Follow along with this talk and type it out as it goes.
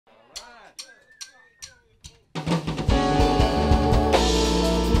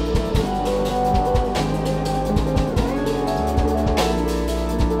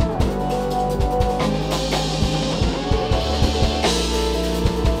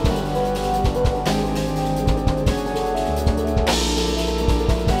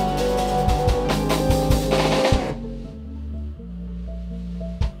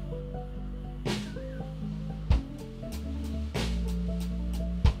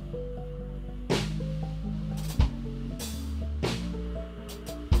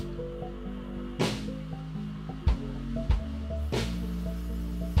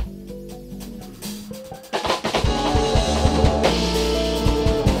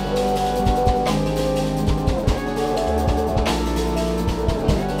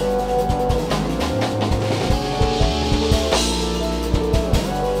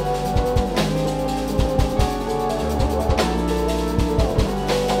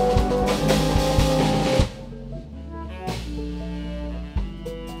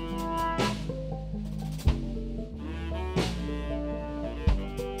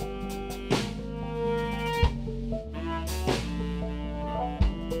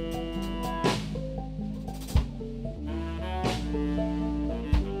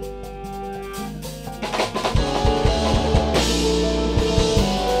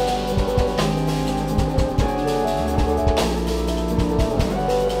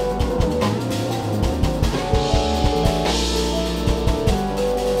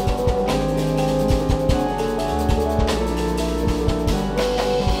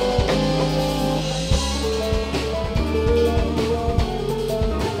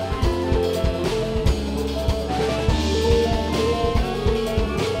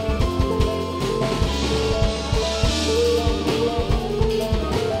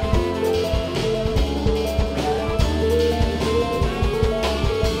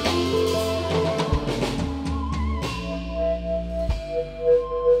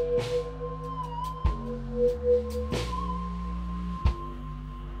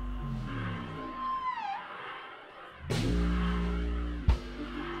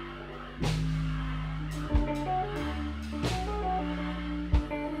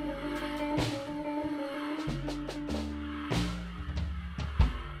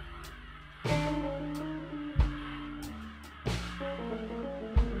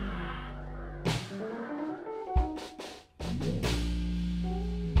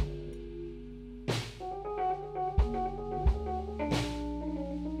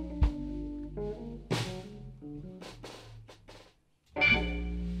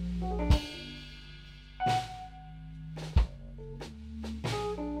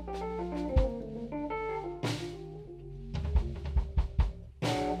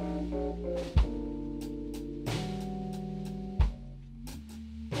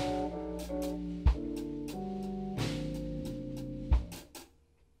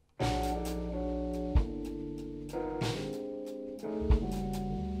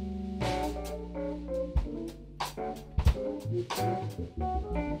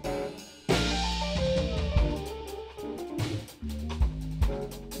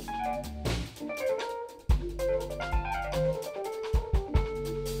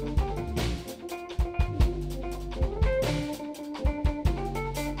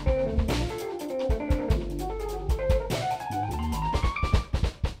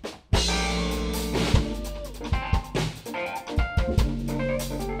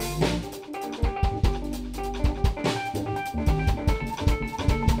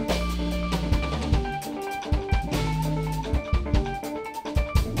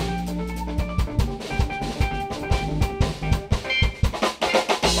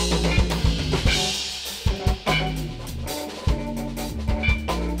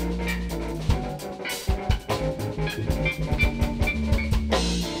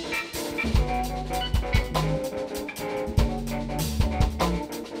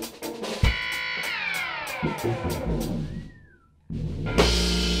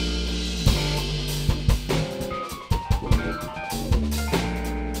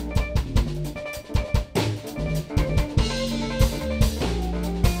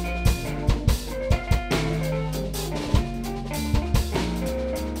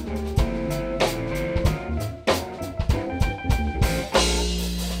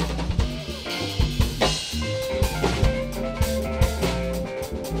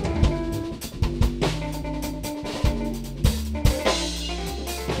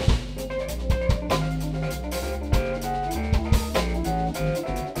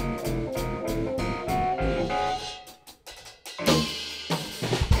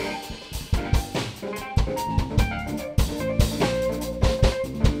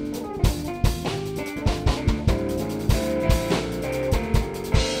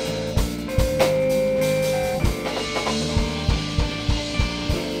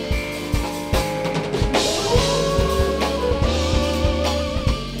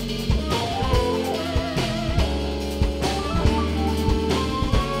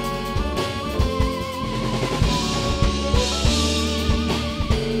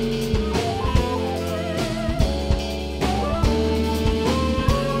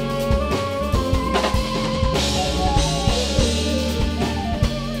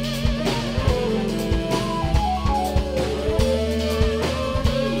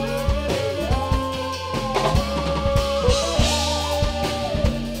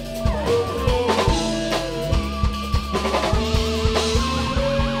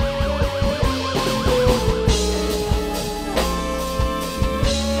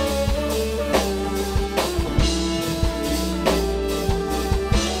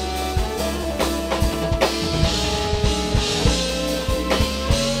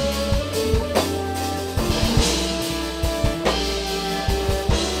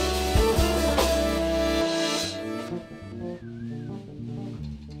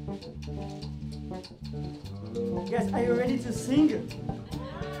Guys, are you ready to sing?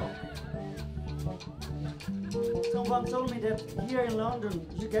 Someone told me that here in London,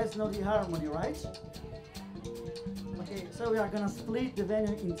 you guys know the harmony, right? Okay, so we are gonna split the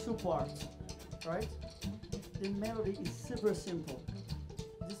venue in two parts, right? The melody is super simple.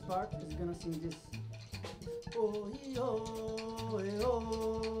 This part is gonna sing this. Oh, oh, oh,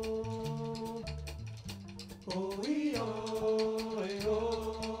 oh, oh,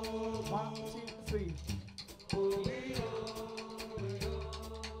 oh. 1, 2, 3.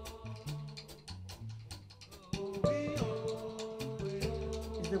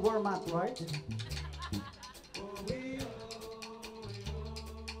 It's the warm up, right?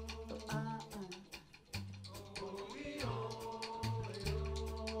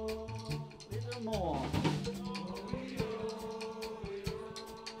 Little more.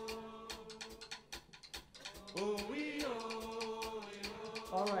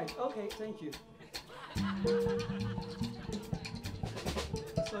 All right. Okay. Thank you.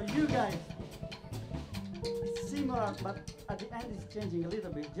 So you guys, similar, but at the end it's changing a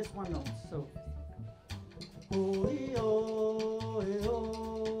little bit, just one note. So, oh, oh,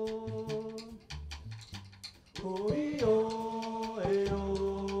 oh, oh, oh,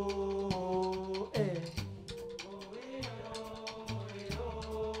 eh.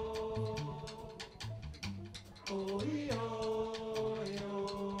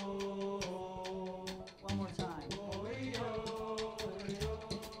 One more time.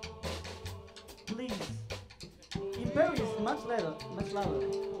 Please. In Paris, much louder, much louder.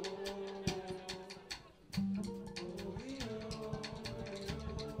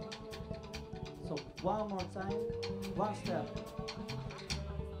 So one more time, one step.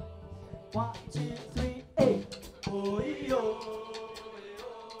 1, 2, 3, 8. Oh, oh.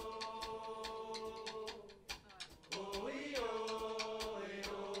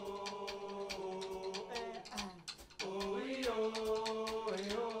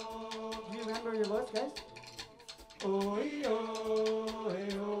 stop, guys. Oh, oh,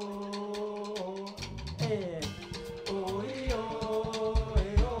 oh, eh. Oh,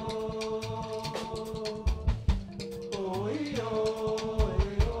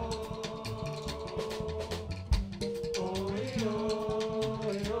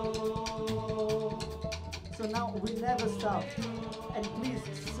 oh, so now we never stop, and please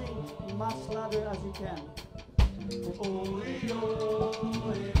sing much louder as you can.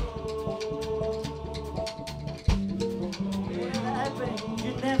 Whatever happens,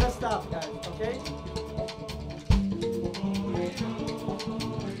 you never stop, guys, okay?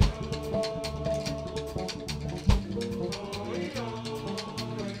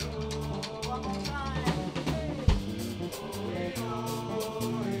 One more time.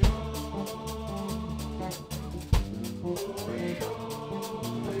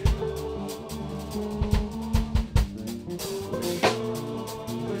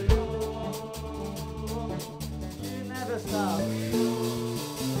 You never stop.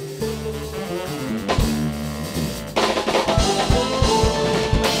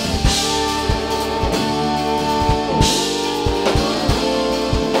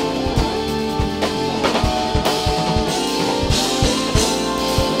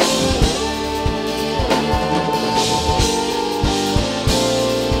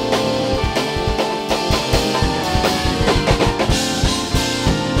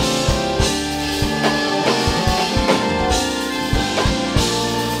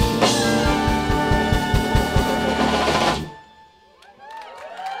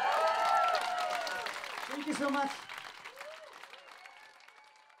 Thank you so much.